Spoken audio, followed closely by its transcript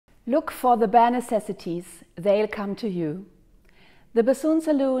Look for the bare necessities, they'll come to you. The Bassoon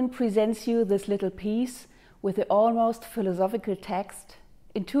Saloon presents you this little piece with the almost philosophical text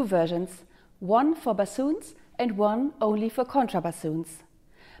in two versions, one for bassoons and one only for contrabassoons.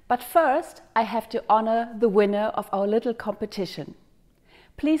 But first I have to honor the winner of our little competition.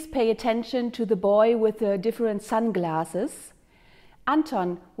 Please pay attention to the boy with the different sunglasses.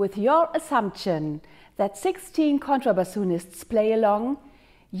 Anton, with your assumption that 16 contrabassoonists play along,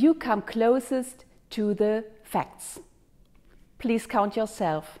 you come closest to the facts. Please count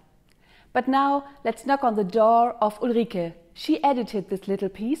yourself. But now let's knock on the door of Ulrike. She edited this little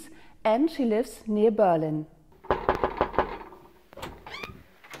piece and she lives near Berlin.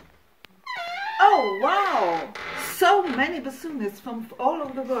 Oh wow! So many bassoonists from all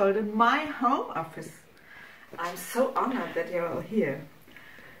over the world in my home office. I'm so honored that you're all here.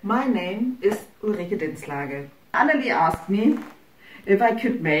 My name is Ulrike Dinslage. Annelie asked me if I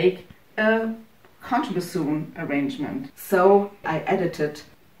could make a contrabassoon arrangement. So I edited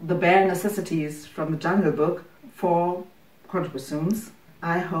the bare necessities from the Jungle Book for contrabassoons.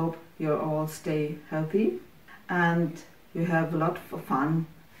 I hope you all stay healthy and you have a lot of fun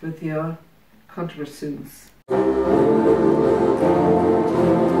with your contrabassoons.